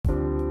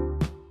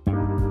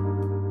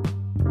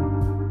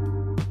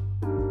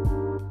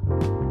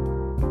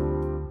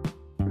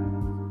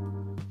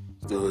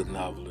Hood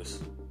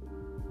Novelist.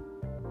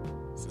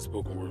 It's a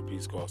spoken word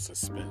piece called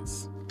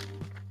Suspense.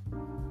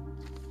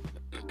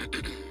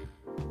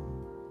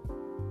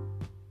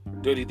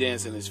 Dirty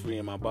dancing is free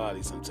in my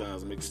body,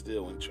 sometimes mixed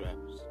still in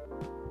traps.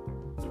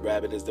 The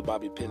rabbit is the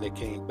bobby pin that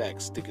came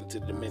back, sticking to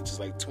the dimensions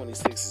like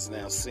 26 is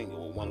now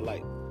single with one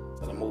light,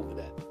 but I'm over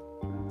that.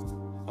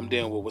 I'm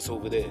dealing with what's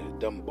over there,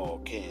 dumb ball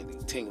candy,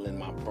 tingling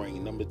my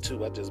brain. Number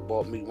 2, I just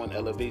bought me one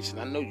elevation.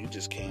 I know you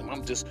just came.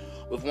 I'm just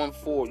with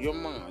 1-4, you're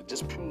mine.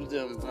 Just prove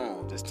them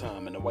wrong this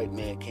time. And the white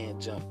man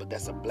can't jump, but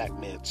that's a black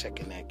man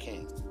checking that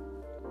king.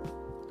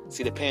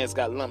 See, the pants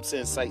got lumps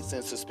in, sights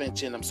in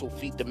suspension. I'm so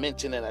feet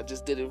dimension that I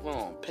just did it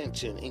wrong.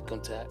 Pension,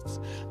 income tax.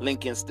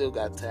 Lincoln still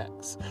got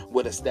tax.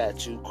 With a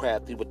statue,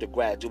 crafty with the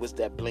graduates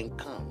that blink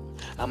come.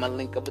 I'm a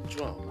link of a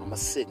drum. I'm a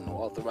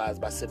signal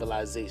authorized by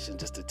civilization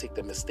just to take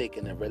the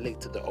mistaken and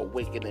relate to the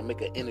awakened and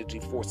make an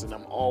energy force. And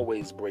I'm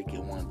always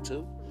breaking 1,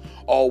 2.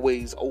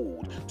 Always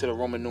old to the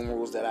Roman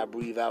numerals that I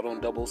breathe out on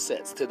double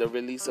sets. To the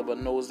release of a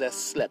nose that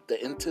slept.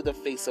 The into the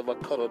face of a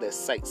cuddle that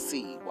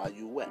sightsee while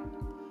you wet.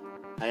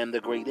 I am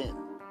the great end.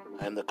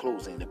 I am the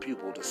closing, the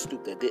pupil, the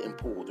stoop that didn't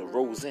pull, the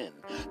rose in,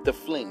 the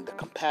fling, the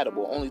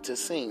compatible, only to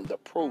sing, the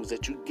prose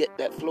that you get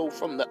that flow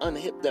from, the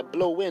unhip that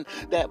blow in,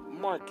 that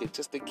market,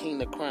 just the king,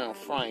 the crown,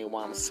 frying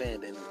while I'm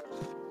sanding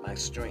my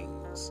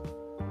strings.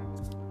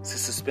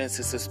 Suspense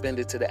is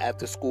suspended to the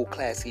after-school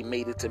class he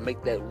made it to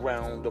make that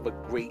round of a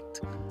great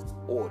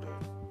order.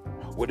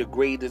 Where the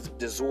grade is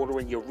disorder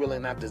and you're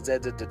reeling out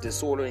the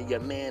disorder and your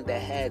man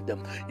that had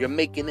them. You're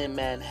making in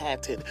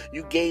Manhattan.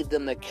 You gave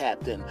them the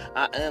captain.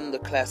 I am the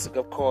classic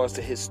of cars,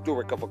 the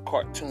historic of a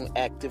cartoon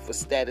active for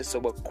status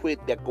of a quid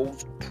that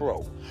goes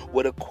pro.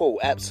 With a quote,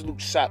 absolute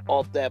shot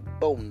off that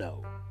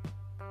bono.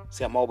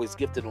 See, I'm always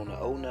gifted on the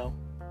oh no.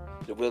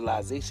 The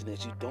realization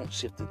is you don't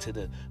shift into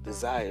the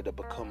desire to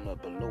become a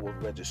below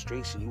of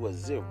registration. You a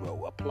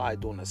 0,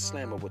 applied on a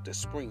slammer with the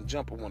spring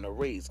jumper on the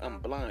raise. I'm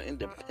blind,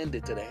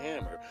 independent to the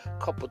hammer,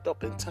 coupled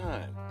up in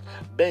time.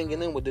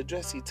 Banging in with the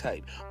dressy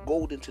type,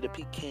 gold into the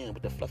pecan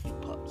with the fluffy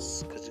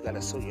pups. Cause you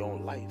gotta sow your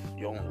own life,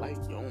 your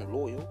own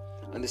loyal.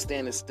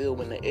 Understanding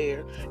still in the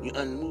air, you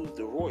unmoved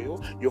the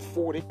royal. You're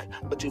fortic,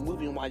 but you're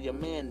moving while your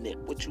man knit.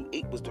 What you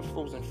ate was the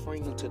frozen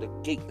frame to the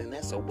gate, and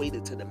that's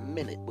awaited to the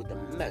minute with the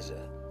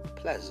measure.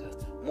 Pleasure,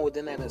 more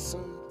than that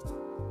assumed.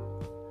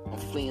 I'm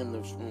fleeing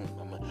this room.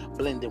 I'ma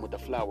blend in with the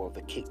flower of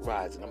the cake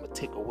rising. I'ma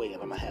take away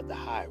and I'ma have the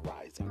high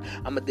rising.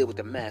 I'ma deal with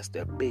the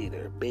master,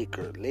 baiter,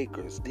 baker,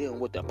 Lakers,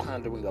 dealing with the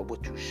pondering of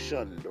what you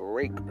shun, the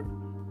raker.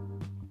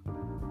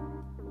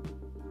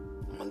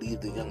 I'ma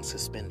leave the young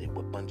suspended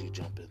with bungee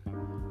jumping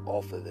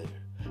off of there.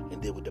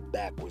 And deal with the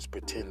backwards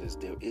pretenders.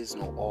 There is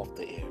no off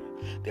the air.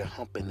 They're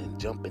humping and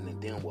jumping and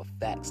dealing with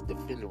facts.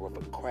 Defender of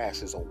a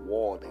crash is a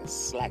wall that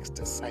slacks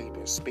to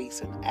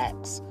cyberspace and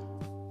acts.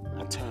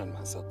 I turn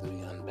myself to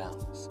be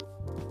unbalanced.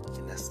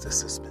 And that's the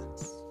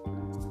suspense.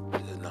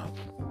 Good night.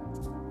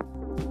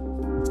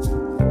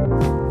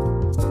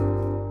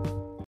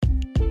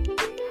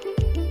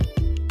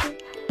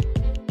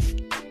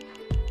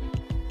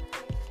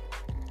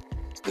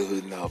 It's the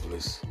Hood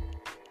Novelist.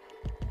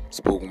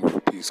 Spoken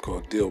word piece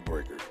called Deal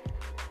Breaker.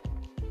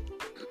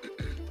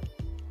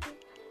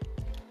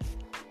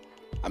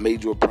 I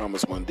made you a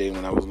promise one day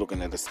when I was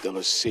looking at a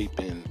stellar shape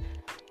and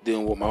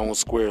dealing with my own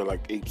square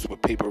like apes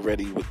with paper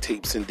ready with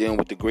tapes and dealing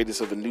with the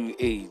greatest of a new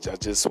age. I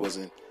just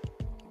wasn't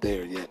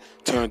there yet.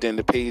 Turned in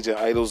the page of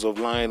idols of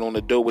lying on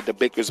the dough with the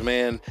baker's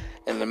man,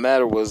 and the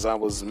matter was I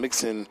was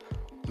mixing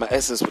my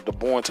essence with the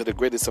born to the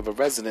greatest of a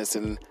residence,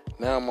 and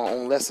now I'm my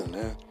own lesson,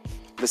 man.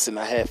 Listen,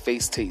 I had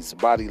face taste,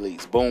 body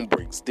lace, bone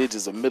breaks,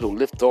 digits of middle,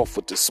 lift off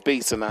with the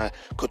space, and I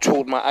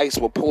controlled my ice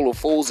with polar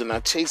folds, and I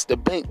chased the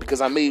bank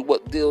because I made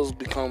what deals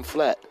become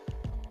flat.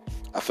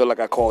 I feel like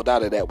I called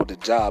out of that with the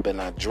job,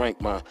 and I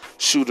drank my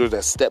shooter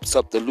that steps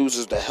up, the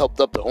losers that helped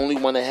up, the only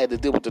one that had to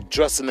deal with the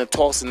dressing and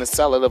tossing the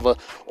salad of a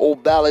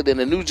old ballad, and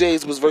the new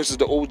Jays was versus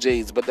the old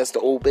Jays, but that's the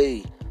old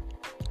Bay.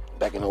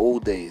 Back in the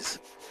old days.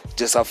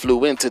 Just I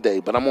flew in today,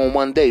 but I'm on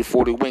one day,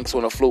 40 winks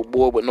on a float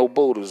board with no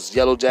boulders.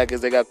 Yellow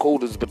jackets, they got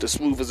colders, but the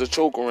smooth as a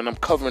choker, and I'm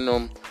covering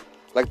them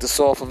like the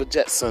soft of a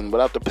Jetson.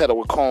 Without the pedal,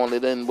 we're calling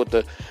it in with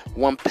the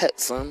one pet,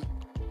 son.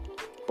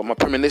 But my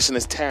premonition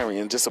is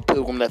tarrying, just a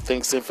pilgrim that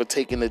thanks in for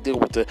taking the deal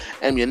with the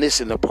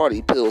ammunition, the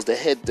party pills, the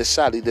head, the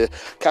shotty, the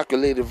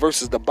calculated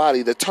versus the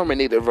body, the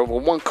terminator of a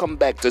one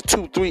comeback, the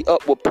 2, 3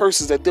 up with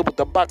purses that deal with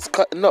the box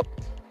cutting up.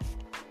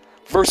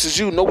 Versus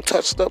you, no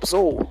touched up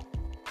soul.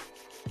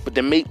 But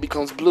the mate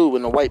becomes blue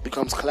and the white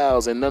becomes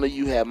clouds, and none of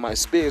you have my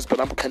spirits, but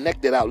I'm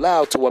connected out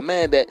loud to a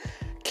man that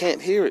can't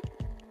hear it.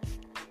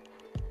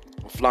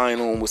 I'm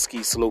flying on with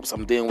ski slopes,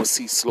 I'm dealing with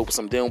sea slopes,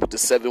 I'm dealing with the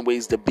 7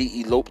 ways to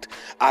be eloped.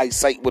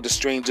 Eyesight with a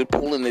stranger,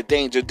 pulling the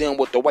danger, dealing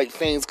with the white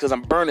fangs cause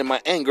I'm burning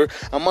my anger.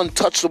 I'm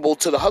untouchable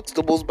to the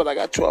Huxtables, but I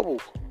got trouble.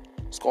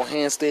 It's called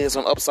handstands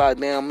on upside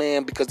down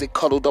man because they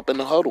cuddled up in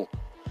the huddle.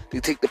 They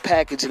take the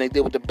package and they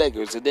deal with the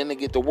beggars, and then they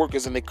get the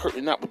workers and they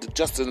curtain out with the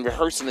justice and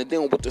rehearsing and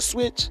dealing with the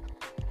switch.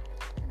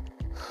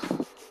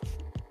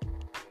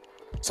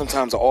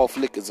 Sometimes the off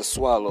lick is a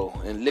swallow,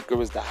 and liquor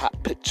is the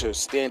hot picture,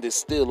 standing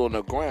still on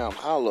the ground,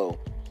 hollow.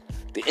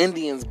 The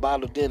Indians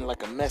bottled in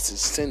like a message,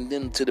 send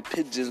them to the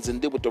pigeons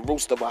and did with the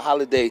roast of a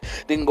holiday,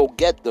 then go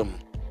get them.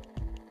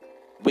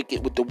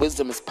 Wicked with the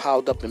wisdom is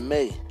piled up in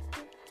May.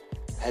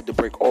 Had to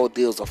break all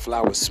deals of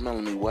flowers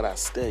smelling me what I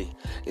stay.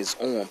 It's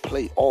on,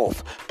 play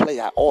off,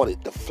 play I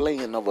audit, the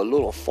flaying of a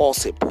little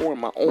faucet, pouring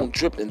my own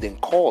drip and then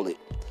call it.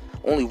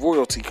 Only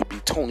royalty could be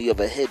Tony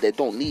of a head that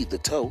don't need the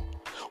toe.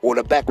 Or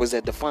the backwards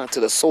that define to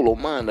the solo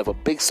mind of a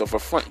base of a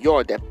front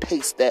yard that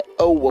paced that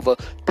O of a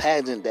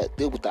pageant that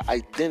deal with the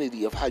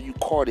identity of how you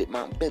carded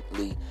my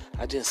Bentley.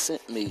 I just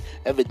sent me.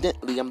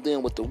 Evidently, I'm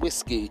dealing with the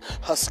whiskey.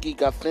 Husky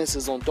got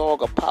fences on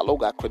dog. Apollo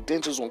got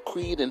credentials on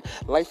creed and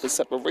life is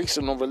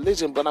separation on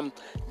religion. But I'm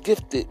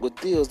gifted with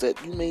deals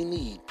that you may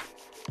need.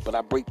 But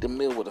I break the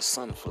mill with a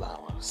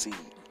sunflower seed.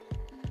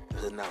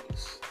 Hood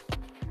Novelist.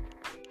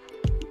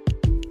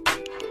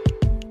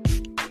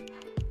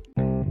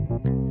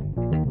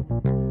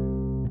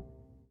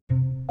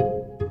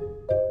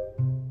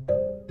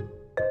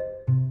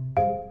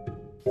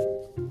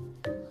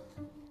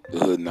 The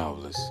Hood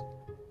Novelist,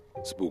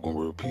 spoken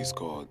word piece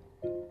called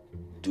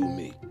Do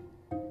Me.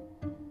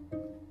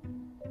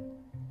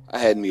 I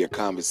had me a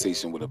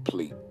conversation with a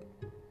plate,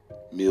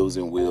 meals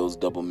and wheels,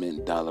 double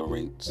mint dollar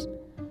rates.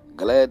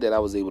 Glad that I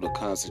was able to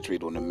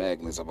concentrate on the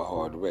magnets of a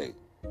hard rate.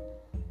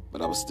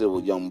 But I was still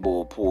a young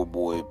boy, poor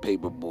boy,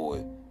 paper boy,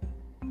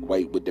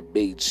 white with the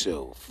beige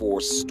show,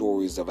 4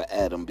 stories of an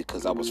atom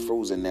because I was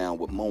frozen down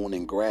with moan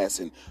and grass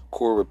and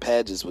Cora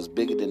Pages was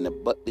bigger than the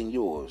butt than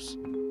yours.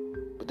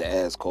 But the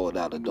ass called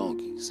out the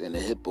donkeys, and the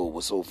hippo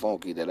was so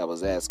funky that I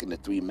was asking the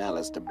 3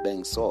 mallets to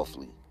bang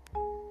softly.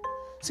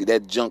 See,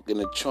 that junk in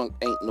the trunk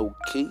ain't no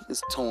key.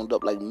 It's toned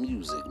up like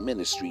music,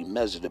 ministry,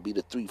 measure to be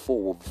the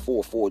 3-4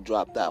 before 4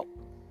 dropped out.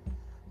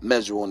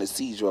 Measure on the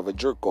seizure of a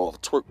jerk-off,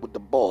 twerk with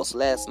the boss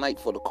last night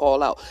for the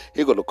call-out.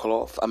 Here go the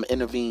cloth. I'm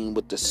intervening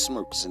with the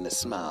smirks and the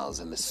smiles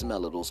and the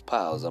smell of those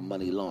piles of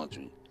money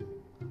laundry.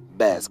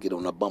 Basket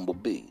on a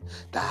bumblebee,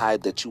 the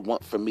hide that you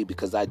want from me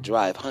because I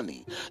drive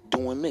honey,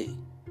 doing me.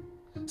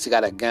 She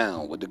got a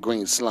gown with the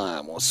green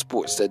slime on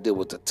sports that deal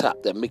with the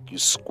top that make you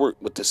squirt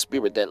with the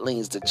spirit that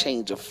leans to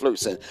change of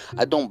flirts. And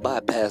I don't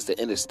bypass the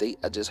interstate,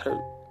 I just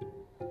hurt.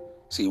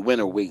 See,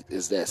 winter weight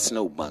is that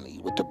snow bunny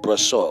with the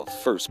brush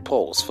off, first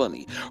pause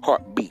funny,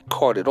 heartbeat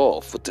carted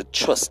off with the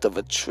trust of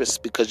a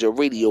tryst because your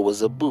radio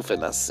was a booth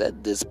and I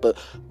said this, but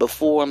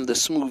before I'm the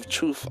smooth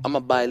truth, I'm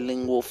a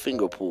bilingual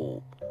finger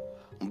pull.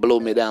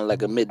 Blow me down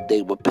like a midday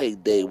with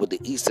payday with the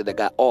Easter that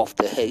got off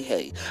the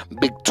hey.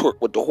 Big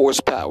torque with the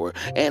horsepower,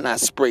 and I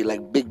spray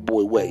like big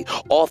boy way.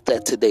 Off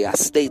that today, I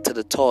stay to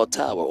the tall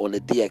tower on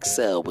the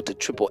DXL with the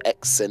triple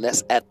X, and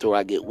that's after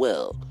I get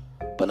well.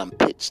 But I'm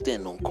pitched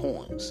in on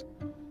coins.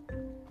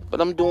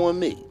 But I'm doing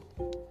me.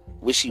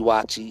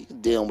 Wishy-washy,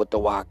 dealing with the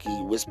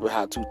wacky, whisper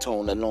how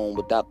two-tone alone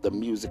without the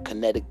music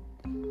kinetic.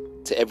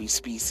 To every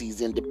species,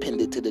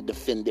 independent to the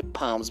defendant.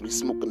 Palms be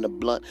smoking the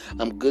blunt.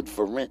 I'm good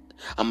for rent.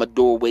 I'm a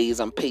doorways.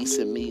 I'm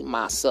pacing me.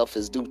 Myself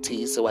is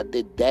duty. So I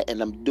did that and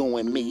I'm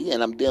doing me.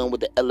 And I'm dealing with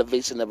the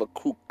elevation of a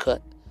crew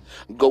cut.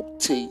 Goat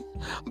tee.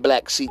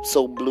 Black sheep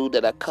so blue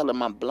that I color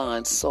my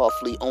blinds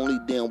softly. Only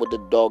dealing with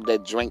the dog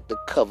that drank the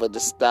cover. The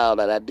style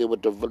that I did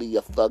with the really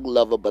a thug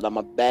lover. But I'm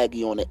a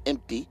baggie on the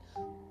empty.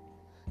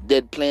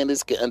 Dead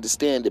planners can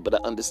understand it, but I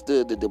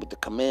understood that there was the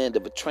command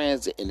of a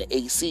transit, and the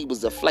AC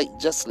was a flight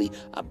justly.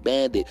 I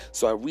banned it,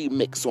 so I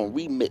remix on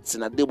remits,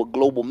 and I did with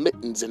global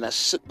mittens, and I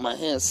shook my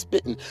hands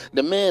spitting.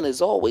 The man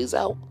is always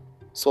out,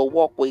 so a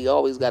walkway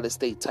always got to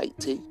stay tight,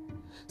 T.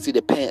 See,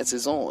 the pants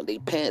is on, they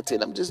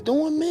panted. I'm just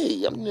doing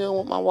me. I'm dealing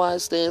with my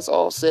wide stance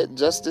all set.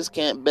 Justice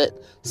can't bet,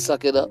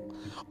 suck it up.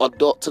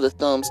 Adult to the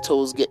thumbs,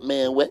 toes get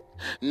man wet.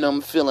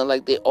 Numb feeling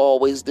like they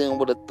always dealing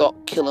with a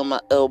thought. Killing my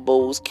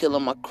elbows,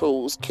 killing my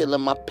crows,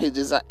 killing my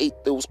pigeons. I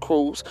ate those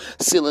crows.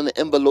 Sealing the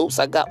envelopes,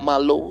 I got my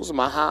lows,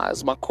 my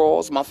highs, my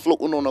crawls, my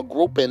floating on a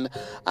grope. And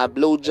I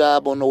blow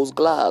job on those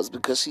gloves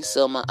because she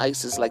sell my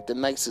ices like the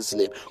nicest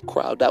lip.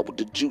 Crowd out with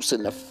the juice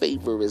and the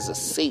favor is a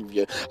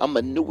savior. I'm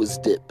a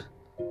newest dip.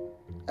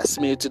 I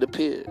smear to the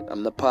pier.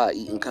 I'm the pie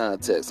eating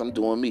context. I'm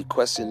doing me,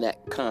 question that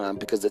con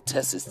because the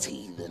test is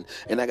teething.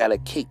 And I got a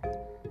cake.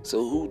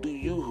 So who do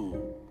you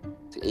who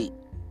to eat?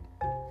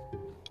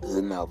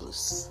 The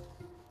Novelist.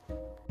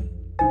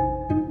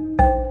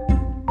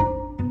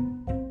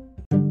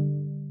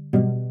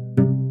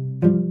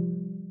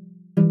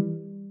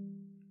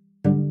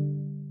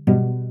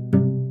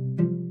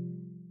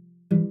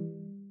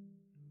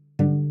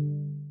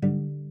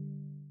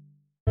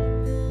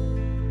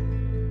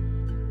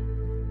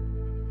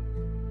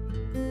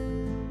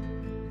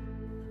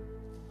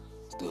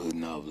 It's the Hood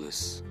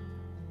Novelist.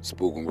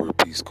 Spoken word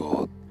piece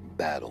called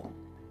Battle.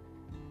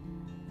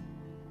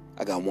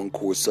 I got one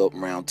course up,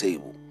 round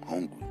table,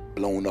 hungry,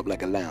 blown up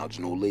like a lounge,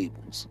 no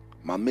labels.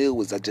 My meal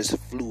was I just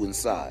flew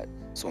inside,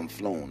 so I'm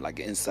flown like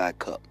an inside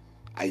cup.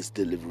 Ice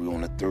delivery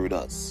on a third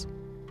us.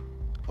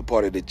 A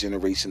part of the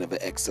generation of an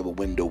X of a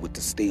window with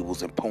the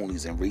stables and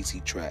ponies and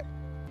racy track.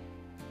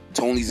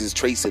 Tony's is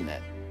tracing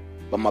that.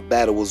 but my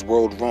battle was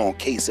world wrong,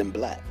 case in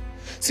black.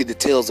 See, the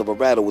tails of a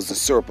rattle is the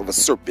syrup of a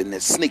serpent,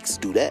 and snakes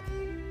do that.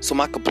 So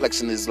my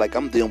complexion is like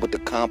I'm dealing with the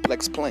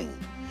complex plane.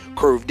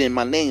 Curved in,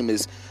 my name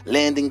is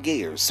landing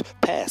gears,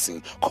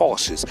 passing,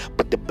 cautious,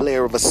 but the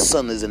blare of a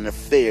sun is an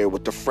affair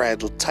with the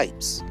fragile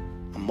types.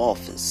 I'm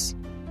office.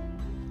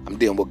 I'm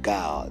dealing with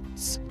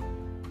gods,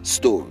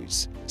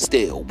 stories,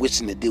 stale,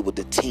 wishing to deal with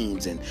the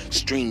teams and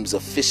streams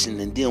of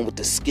fishing and dealing with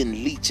the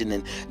skin leeching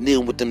and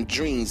dealing with them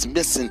dreams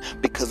missing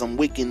because I'm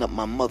waking up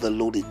my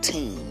mother-loaded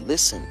team.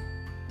 Listen,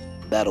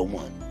 battle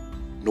one,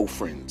 no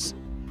friends.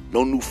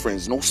 No new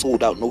friends, no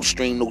sold out, no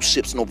stream, no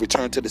ships, no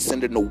return to the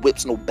sender, no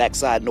whips, no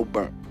backside, no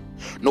burn.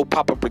 No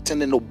papa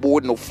pretending, no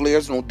board, no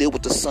flares, no deal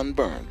with the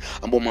sunburn.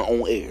 I'm on my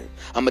own air.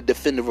 I'm a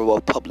defender of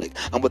a public.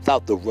 I'm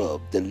without the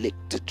rub, the lick,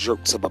 the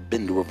jerks of a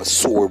bender of a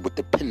sword with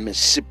the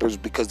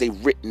penmanshippers because they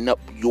written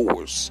up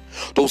yours.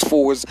 Those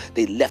fours,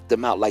 they left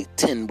them out like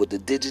 10 with the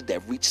digit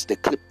that reached the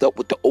clipped up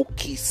with the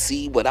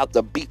OKC without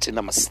the beach, and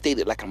I'ma state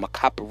it like I'm a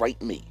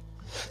copyright me.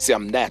 See,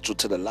 I'm natural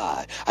to the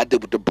lie. I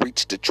did with the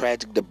breach, the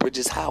tragic, the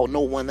bridges, how no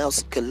one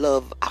else can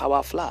love how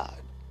I fly.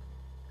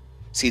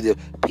 See, the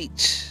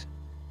peach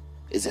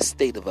is a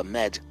state of a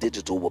magic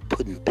digital with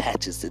pudding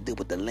patches to deal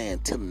with the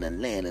land, tilling the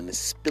land, and the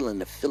spilling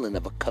the filling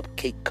of a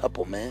cupcake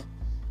couple, man.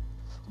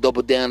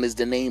 Double down is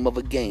the name of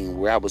a game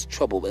where I was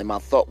troubled and my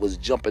thought was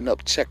jumping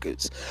up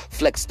checkers,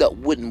 flexed up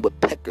wooden with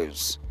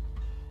peckers,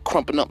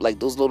 crumping up like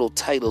those little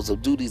titles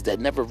of duties that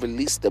never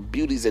release the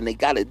beauties, and they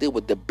gotta deal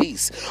with the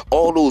beast.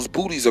 All those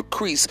booties are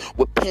creased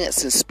with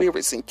pants and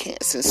spirits and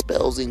cants and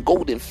spells and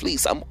golden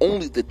fleece. I'm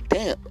only the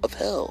damp of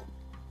hell.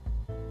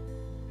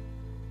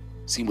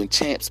 See, when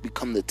champs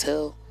become the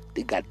tell,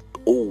 they got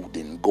old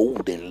and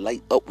golden,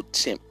 light up with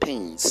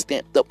champagne,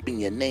 stamped up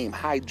in your name,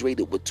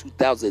 hydrated with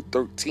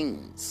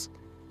 2013s.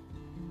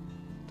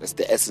 That's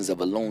the essence of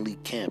a lonely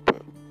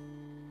camper,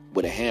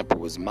 where the hamper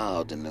was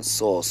mild and the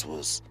sauce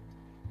was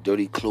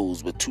dirty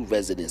clothes with 2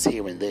 residents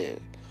here and there,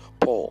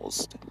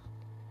 paused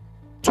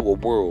to a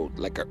world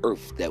like an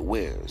earth that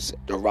wears,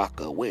 the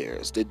rocker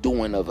wears, the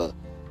doing of a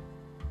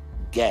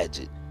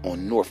gadget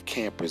on North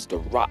Campers, the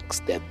rocks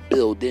that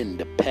build in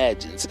the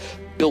pageants,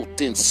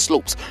 built-in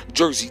slopes.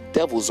 Jersey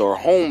Devils are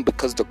home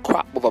because the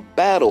crop of a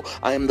battle.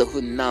 I am the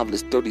Hood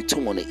Novelist,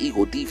 32 on the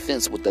Eagle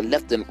defense with the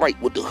left and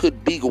right with the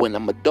Hood Beagle, and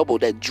I'm a double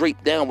that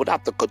drape down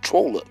without the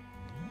controller.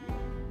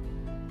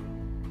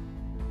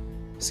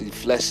 See,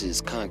 flesh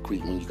is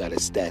concrete when you got a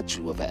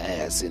statue of an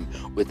ass, and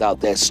without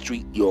that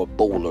street, you're a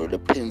bowler. The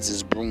pins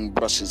is broom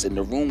brushes, and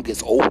the room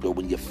gets older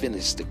when you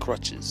finish the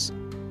crutches.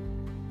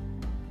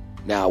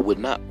 Now, I would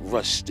not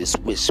rush this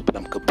wish, but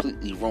I'm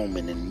completely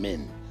Roman in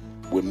men,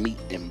 where meat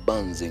and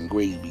buns and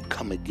gravy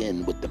come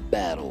again with the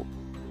battle.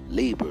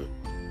 Labor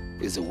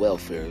is a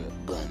welfare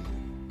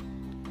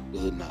gun. The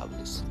Hood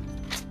Novelist.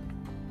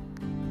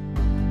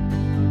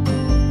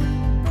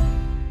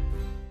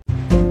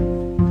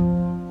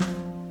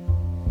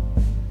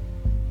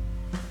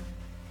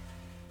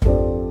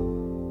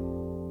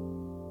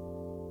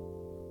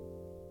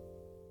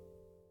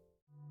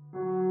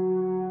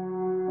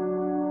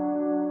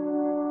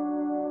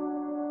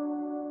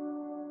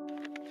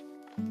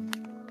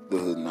 The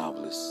Hood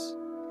Novelist.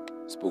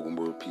 Spoken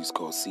word piece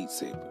called Seat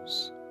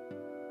Savers.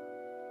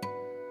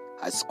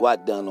 I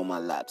squat down on my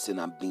laps and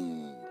I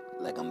beam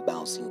like I'm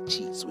bouncing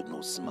cheeks with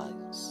no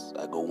smiles.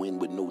 I go in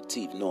with no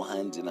teeth, no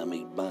hands, and I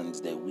make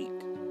bonds that weak,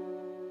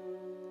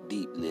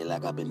 deeply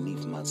like I'm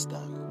beneath my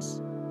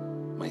stance.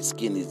 My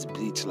skin is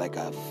bleached like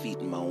I have feet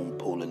in my own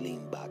polar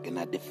lean back, and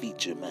I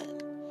defeat your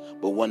man.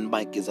 But one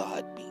mic is a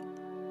heartbeat,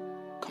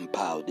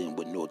 compiled in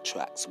with no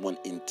tracks, one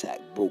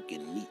intact,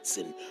 broken meats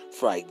and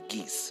fried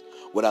geese,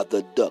 without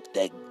the duck,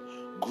 that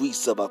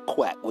grease of a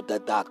quack with the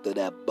doctor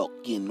that buck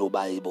in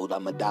nobody but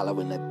I'm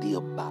 $1 in a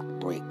deal back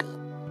breaker.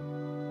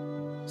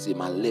 See,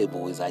 my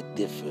label is I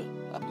differ.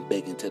 I'm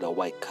begging to the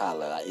white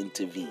collar, I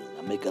intervene,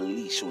 I make a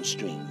leash on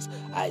strings,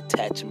 I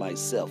attach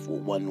myself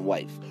with one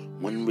wife,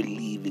 one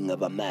relieving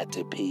of a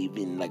matter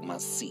paving like my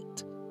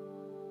seat.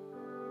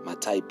 My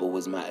typo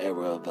is my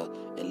error of a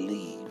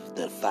leave,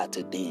 the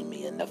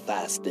fatademy, and the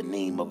faster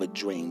name of a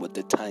drain with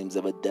the times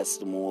of a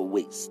decimal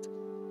waste.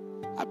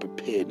 I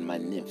prepared my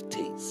nymph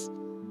taste.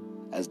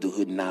 As the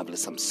Hood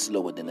Novelist, I'm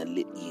slower than a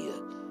lit year.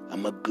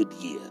 I'm a good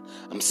year.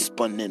 I'm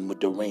spun in with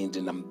the range,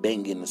 and I'm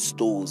banging the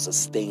stools of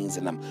stains,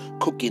 and I'm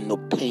cooking no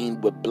pain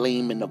with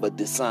blaming of a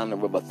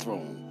dishonor of a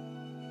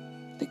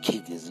throne. The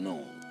king is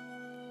known.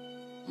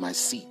 My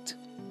seat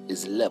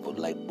is leveled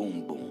like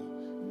boom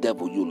boom.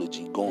 Devil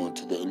eulogy going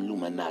to the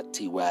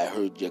Illuminati, where I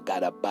heard you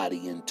got a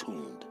body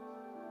entombed,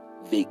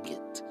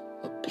 vacant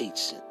of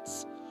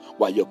patience.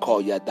 While you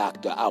call your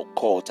doctor out,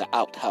 call to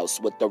outhouse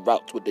with the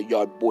routes with the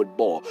yardboard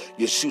ball.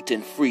 You're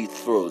shooting free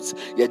throws.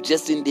 You're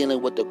just in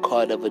dealing with the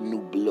card of a new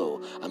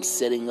blow. I'm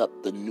setting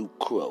up the new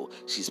crow.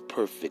 She's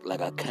perfect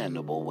like a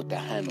cannibal with the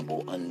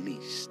Hannibal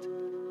unleashed.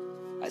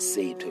 I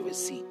saved her a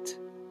seat.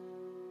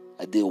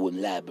 I deal with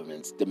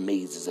labyrinths, the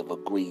mazes of a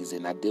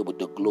grazing. I deal with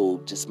the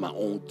globe, just my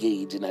own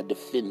gauge, and I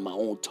defend my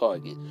own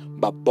target.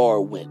 My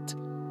bar went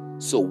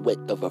So wet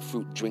of a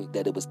fruit drink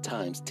that it was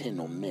times 10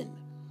 on men.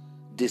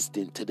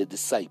 Distant to the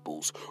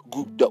disciples,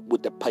 grouped up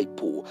with the pipe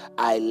pull.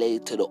 I lay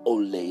to the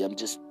ole, I'm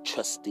just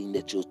trusting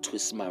that you'll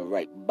twist my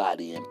right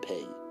body and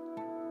pay.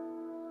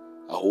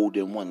 I hold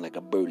in one like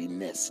a birdie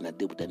nest, and I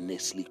did with a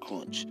Nestle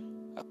Crunch.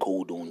 I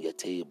cold on your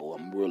table,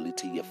 I'm whirly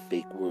to your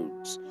fake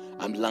words.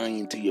 I'm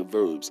lying to your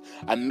verbs,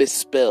 I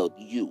misspelled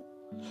you.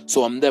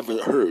 So I'm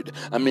never heard.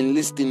 I'm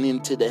enlisting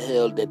into the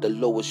hell that the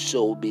lowest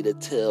show be the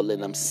tail,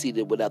 and I'm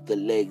seated without the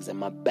legs and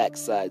my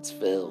backsides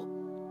fell.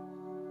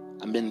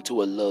 I'm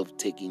into a love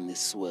taking this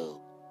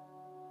swell.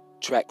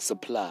 Track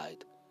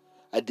supplied.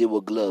 I deal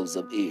with gloves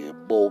of air,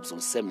 bulbs on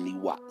 70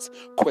 watts,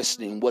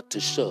 questioning what to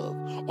shove.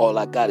 All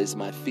I got is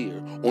my fear,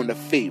 on the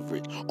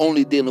favorite,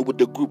 only dealing with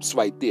the groups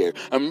right there.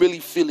 I'm really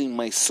feeling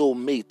my soul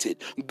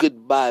mated.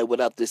 Goodbye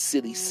without the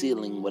city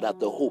ceiling, without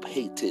the hope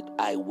hated.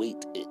 I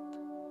wait it.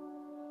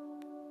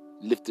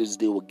 Lifters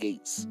deal with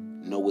gates.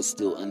 Noah's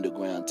still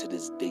underground to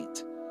this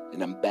date.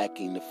 And I'm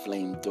backing the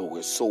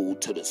flamethrower, soul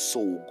to the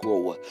soul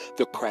grower.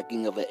 The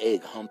cracking of an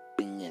egg,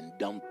 humping and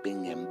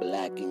dumping and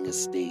blacking a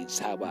stage,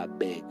 how I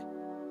beg.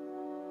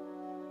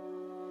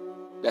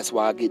 That's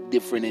why I get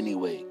different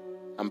anyway.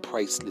 I'm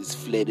priceless,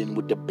 fled in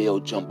with the bell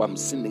jump. I'm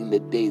sending the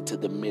day to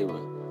the mirror.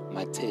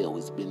 My tail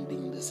is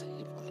bending this hip.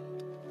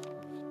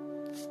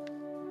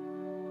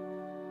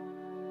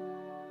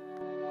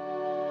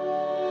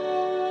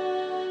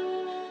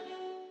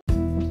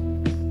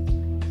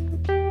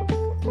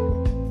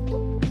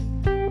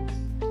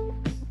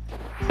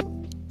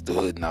 The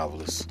Hood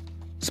Novelist,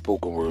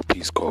 spoken word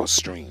piece called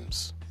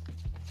Streams.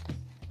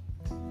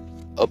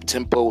 Up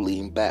tempo,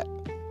 lean back.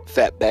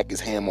 Fat back is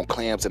ham on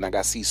clams, and I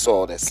got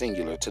seesaw that's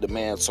singular to the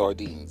man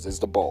sardines is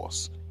the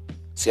boss.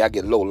 See, I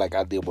get low like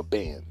I deal with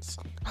bands.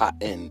 Hot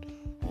end,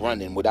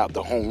 running without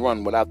the home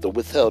run, without the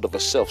withheld of a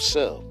shelf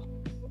shell.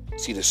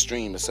 See, the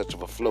stream is such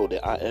of a flow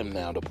that I am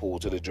now the pull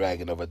to the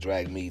dragon of a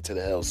drag me to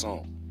the hell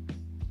song.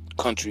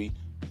 Country,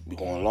 we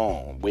going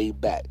long, way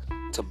back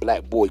to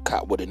black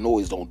boycott where the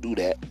noise don't do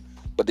that.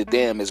 But the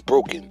dam is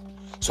broken,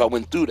 so I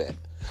went through that,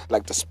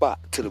 like the spot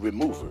to the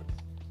remover.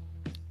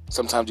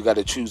 Sometimes you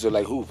gotta choose her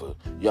like Hoover.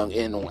 Young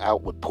in on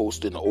out with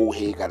post and the old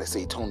head gotta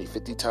say Tony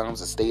 50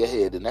 times to stay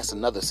ahead, and that's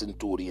another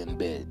centurion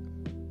bed.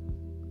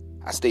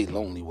 I stay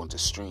lonely when the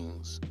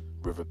streams,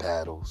 river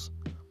paddles,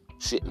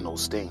 shitting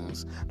those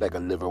stings, like a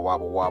liver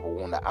wobble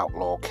wobble on the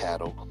outlaw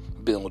cattle,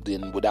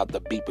 building without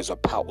the beepers or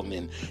pouting.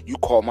 And you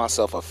call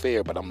myself a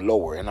fair, but I'm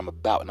lower, and I'm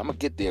gonna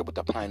get there with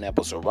the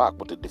pineapple Ciroc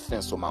with the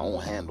defense on my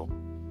own handle.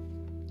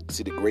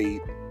 See, the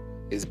grade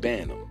is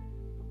Bantam.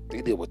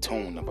 They deal with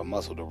tone of a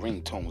muscle, the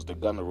ringtones, the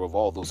gunner of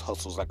all those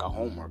hustles like a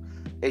homer,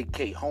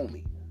 AK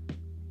homie.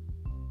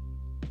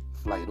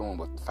 Flight on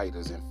with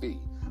fighters and fee,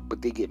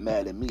 but they get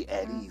mad at me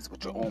at ease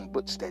with your own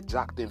butch that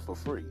jocked in for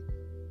free.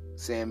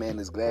 Sandman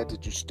is glad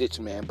that you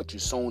stitch, man, but you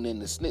sewn in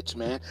the snitch,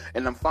 man.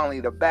 And I'm finally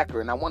the backer,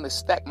 and I want to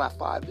stack my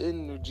 5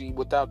 energy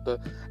without the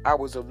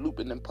hours of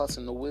looping and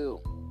pussing the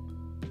wheel.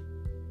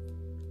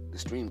 The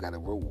stream got to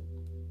roll.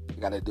 You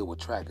got to deal with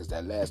trackers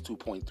that last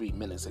 2.3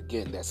 minutes.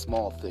 Again, that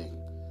small thing.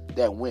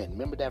 That win.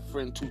 Remember that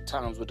friend 2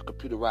 times with the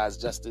computerized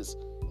justice?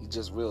 He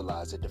just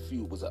realized that the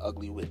feud was an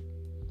ugly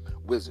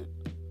wizard.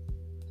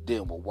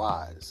 Dealing with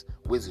wise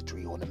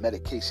wizardry on the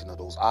medication of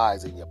those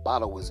eyes, and your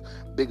bottle was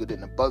bigger than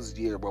the buzz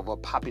year of a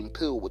popping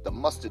pill with the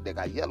mustard that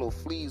got yellow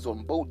fleas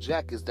on both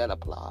jackets that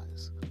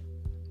applies.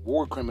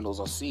 War criminals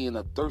are seeing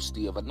a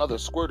thirsty of another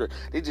squirter.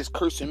 They just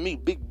cursing me,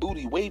 big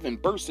booty waving,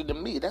 bursting to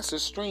me. That's a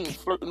stream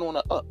flirting on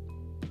a up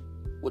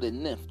with a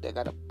nymph that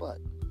got a butt.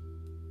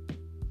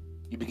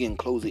 You begin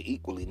closing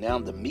equally. Now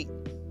the meat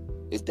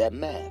is that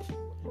math.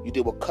 You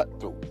deal with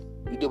cutthroat.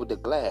 You deal with the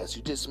glass.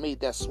 You just made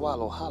that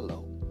swallow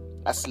hollow.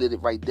 I slid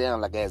it right down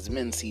like as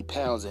men see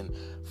pounds. And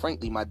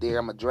frankly, my dear,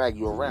 I'ma drag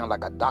you around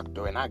like a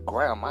doctor, and I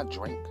ground my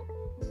drink.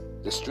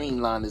 The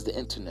streamline is the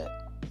internet.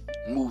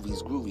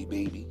 Movies groovy,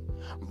 baby.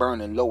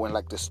 Burning low and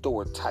like the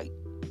store tight.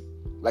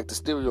 Like the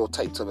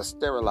stereotypes of a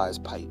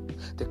sterilized pipe.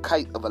 The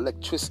kite of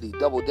electricity,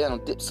 double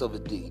down dips of a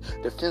D.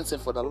 The fencing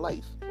for the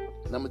life.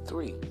 Number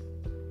 3.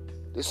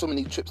 There's so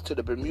many trips to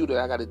the Bermuda,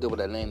 I gotta deal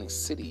with Atlantic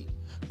City.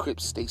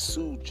 Crips stay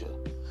suja.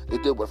 They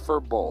deal with fur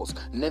balls,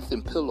 nymph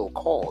and pillow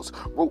calls.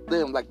 Wrote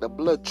them like the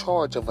blood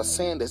charge of a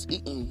sand that's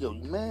eating yo.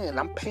 Man,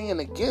 I'm paying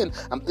again.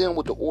 I'm dealing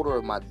with the order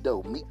of my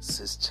dough. Meets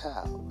his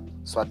child.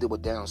 So I deal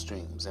with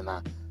downstreams and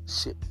I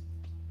ship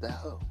the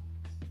hoe.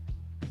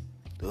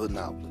 The Hood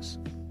Novelist.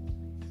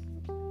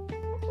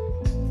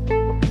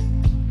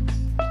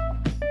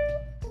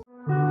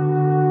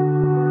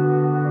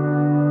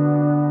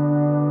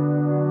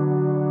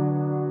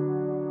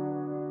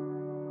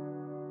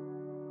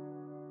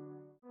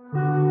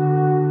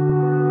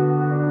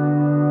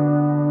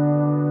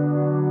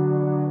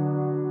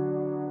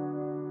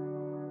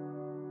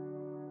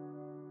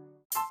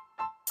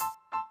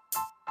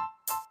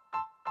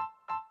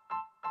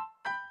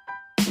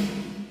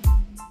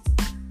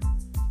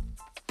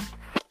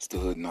 It's the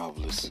Hood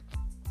Novelist,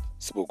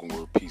 spoken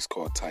word piece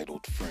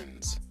titled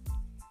Friends.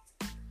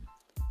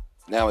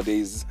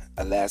 Nowadays,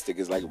 elastic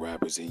is like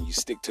rappers, and you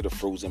stick to the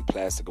frozen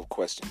plastic of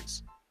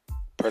questions.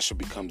 Pressure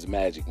becomes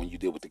magic when you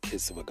deal with the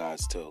kiss of a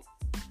guy's toe.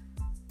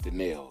 The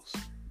nails,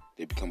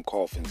 they become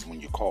coffins when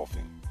you're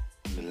coughing.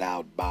 And the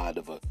loud bod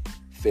of a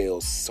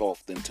fails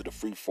soft into the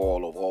free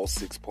fall of all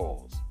 6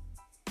 paws.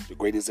 The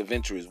greatest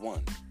adventure is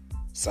one,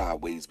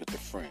 sideways with the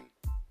friend,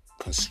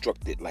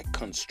 constructed like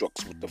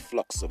constructs with the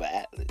flux of an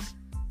atlas.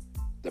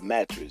 The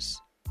mattress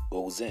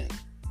goes in,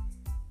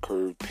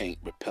 curved paint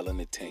repelling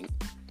the tank,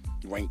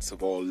 ranks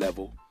of all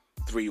level,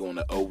 3 on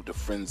the O, the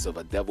friends of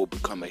a devil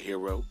become a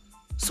hero,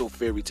 so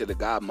fairy to the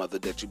godmother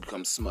that you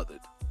become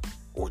smothered,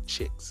 or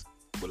chicks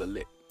with a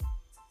lick.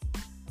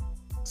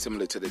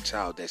 Similar to the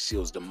child that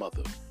shields the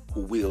mother,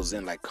 who wheels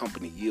in like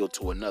company yield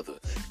to another.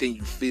 Then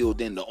you feel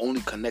then the only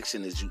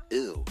connection is you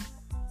ill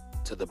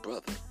to the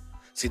brother.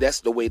 See,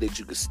 that's the way that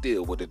you could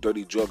steal, where the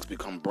dirty drugs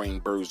become brain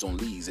birds on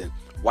leaves and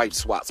wife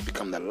swaps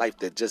become the life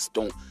that just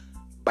don't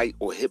bite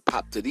or hip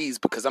hop to these,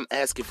 because I'm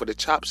asking for the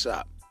chop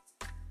shop.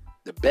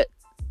 The bet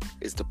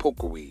is the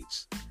poker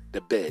wage, the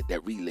bed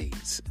that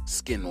relays,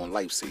 skin on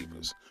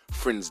lifesavers,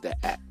 friends that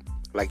act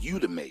like you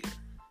the mayor,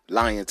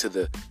 lying to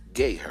the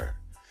gay her.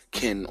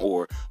 Kin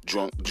or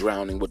drunk,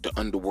 drowning with the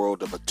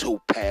underworld of a toe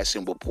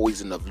passion with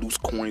poison of loose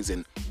coins,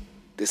 and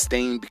the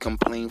stain become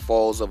plain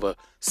falls of a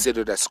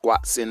sitter that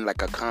squats in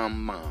like a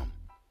calm mom.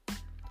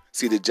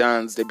 See, the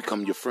Johns, they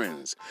become your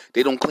friends.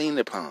 They don't clean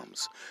their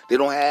palms. They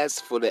don't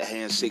ask for the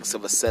handshakes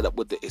of a setup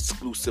with the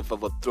exclusive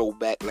of a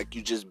throwback like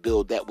you just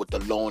build that with the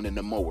lawn and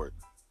the mower.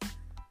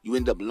 You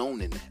end up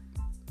loaning that.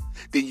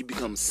 Then you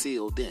become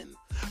sealed in.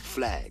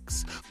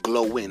 Flags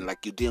glow in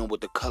like you're dealing with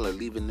the color,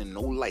 leaving in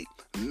no light.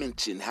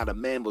 Mention how the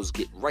Mambos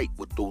get right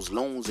with those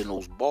loans and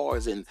those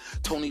bars, and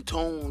Tony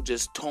Tone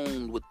just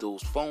toned with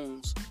those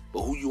phones.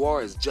 But who you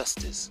are is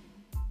justice.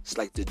 It's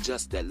like the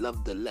just that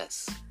love the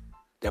less.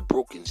 That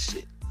broken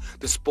shit.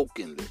 The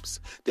spoken lips.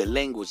 The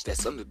language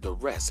that's under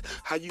duress.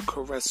 How you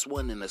caress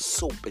one in a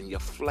soap and your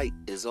flight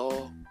is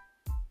all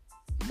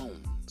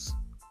moans.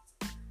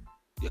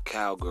 Your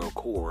cowgirl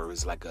core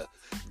is like a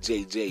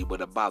JJ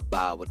with a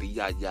baba, with a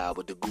ya-ya,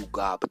 with the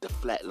goo-ga, but the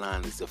flat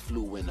line is the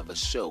fluent of a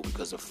show,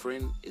 because a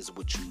friend is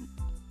what you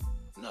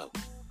know.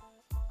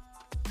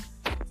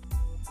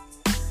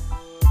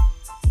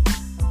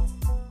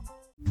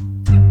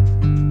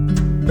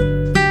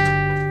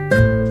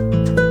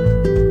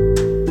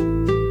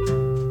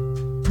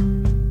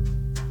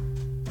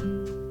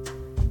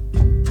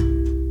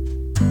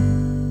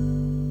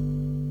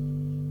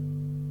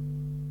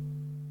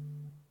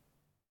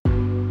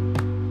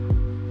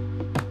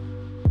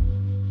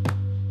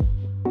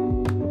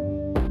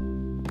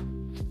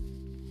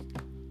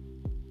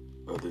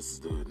 This is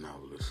the Hood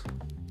Novelist.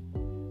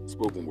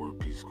 Spoken word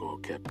piece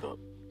called Kept Up.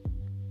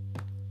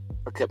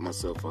 I kept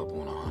myself up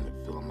on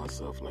 100, feeling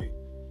myself like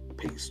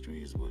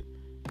pastries with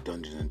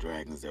Dungeons and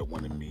Dragons that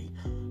wanted me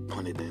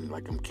punted in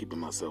like I'm keeping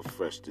myself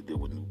fresh to deal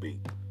with new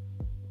bait.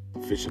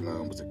 The fishing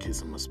line was a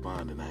kiss in my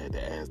spine, and I had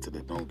to ask to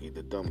the donkey,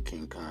 the dumb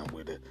King Kong,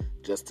 where the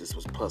justice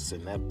was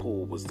pussing. That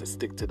pool was the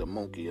stick to the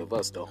monkey of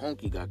us. The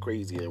honky got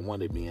crazy and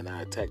wanted me, and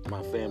I attacked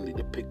my family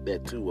to pick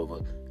that too of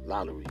a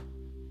lottery.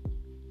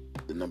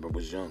 The number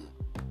was young.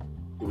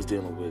 It was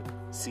dealing with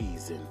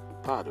seas and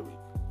pottery,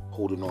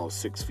 holding all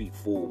 6 feet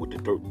full with the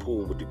dirt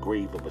pool with the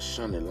grave of a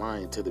shunning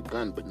lying to the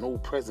gun, but no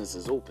presence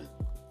is open.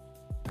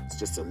 It's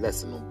just a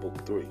lesson on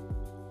book 3.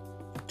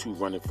 2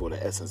 running for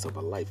the essence of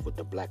a life with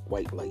the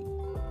black-white light,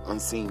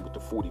 unseen with the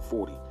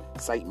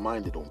 40-40,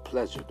 sight-minded on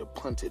pleasure, the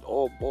punted,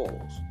 all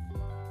balls.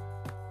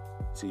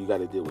 So you got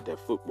to deal with that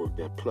footwork,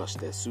 that plush,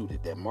 that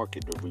suited, that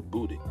market, the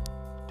rebooted,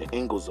 the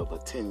angles of a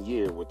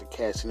 10-year with the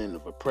cashing in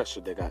of a pressure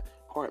that got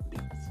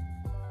heartbeats.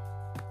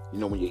 You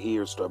know, when your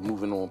ears start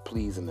moving on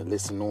pleasing and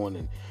listen on,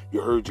 and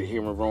you heard your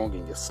hearing wrong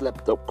and you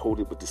slept up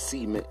coated with the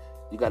cement,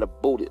 you gotta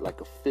boat it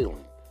like a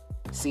feeling.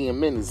 Seeing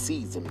men is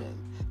seeds of men.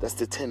 That's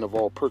the 10 of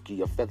all perky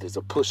your feathers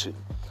are pushing,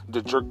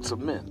 the jerks of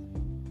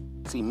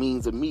men. See,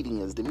 means of meeting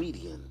is the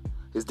median,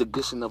 is the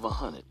gushing of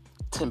 100,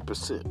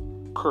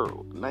 10%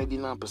 curled,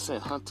 99%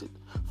 hunted,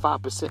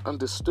 5%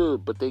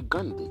 understood, but they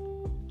gunned it.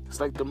 It's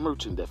like the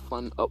merchant that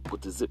fun up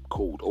with the zip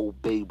code, old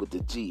babe with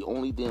the G,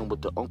 only then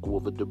with the uncle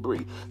of a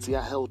debris. See,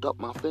 I held up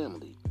my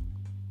family.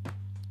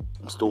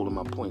 I'm stoling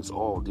my points,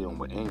 all dealing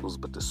with angles,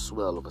 but the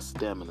swell of a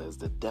stamina is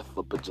the death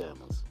of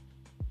pajamas.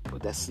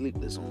 But that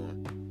sleepless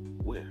on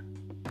where?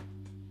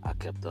 I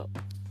kept up.